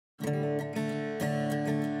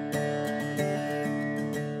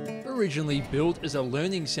Originally built as a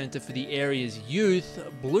learning centre for the area's youth,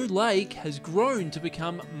 Blue Lake has grown to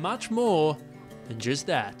become much more than just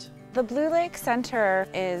that. The Blue Lake Centre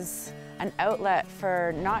is an outlet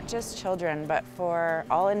for not just children, but for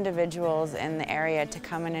all individuals in the area to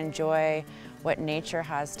come and enjoy what nature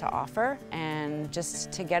has to offer and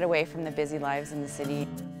just to get away from the busy lives in the city.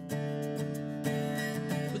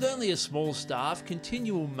 With only a small staff,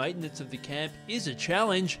 continual maintenance of the camp is a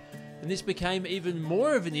challenge, and this became even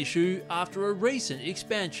more of an issue after a recent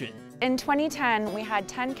expansion. In 2010, we had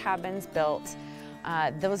 10 cabins built.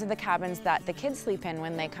 Those are the cabins that the kids sleep in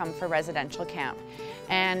when they come for residential camp.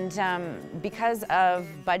 And because of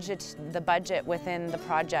the budget within the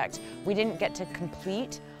project, we didn't get to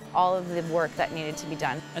complete all of the work that needed to be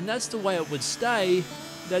done. And that's the way it would stay,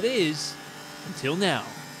 that is, until now.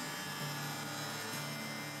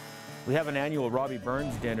 We have an annual Robbie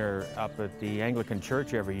Burns dinner up at the Anglican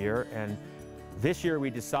Church every year, and this year we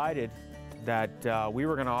decided that we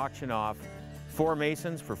were going to auction off 4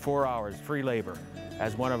 masons for 4 hours free labor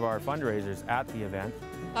as one of our fundraisers at the event.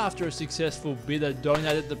 After a successful bidder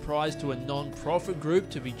donated the prize to a non-profit group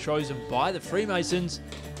to be chosen by the Freemasons,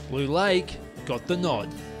 Blue Lake got the nod.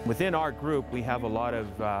 Within our group, we have a lot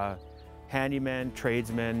of handymen,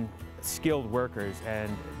 tradesmen, skilled workers, and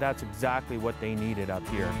that's exactly what they needed up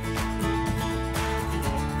here.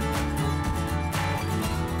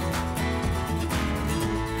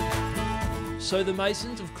 So the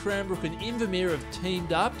Masons of Cranbrook and Invermere have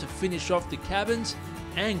teamed up to finish off the cabins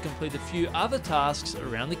and complete a few other tasks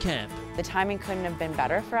around the camp. The timing couldn't have been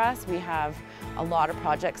better for us. We have a lot of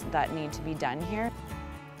projects that need to be done here.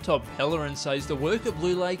 Todd Pellerin says the work at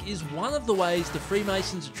Blue Lake is one of the ways the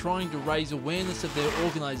Freemasons are trying to raise awareness of their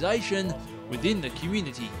organisation within the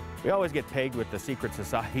community. We always get pegged with the secret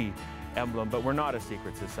society emblem, but we're not a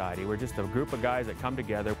secret society. We're just a group of guys that come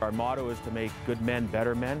together. Our motto is to make good men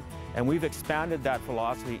better men, and we've expanded that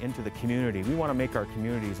philosophy into the community. We want to make our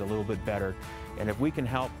communities a little bit better, and if we can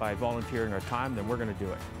help by volunteering our time, then we're going to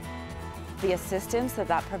do it. The assistance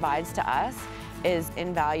that provides to us is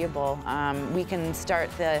invaluable. We can start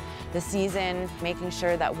the season making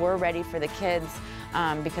sure that we're ready for the kids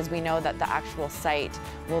because we know that the actual site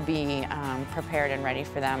will be prepared and ready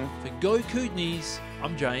for them. For Go Kootenays,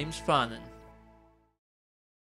 I'm James Farnan.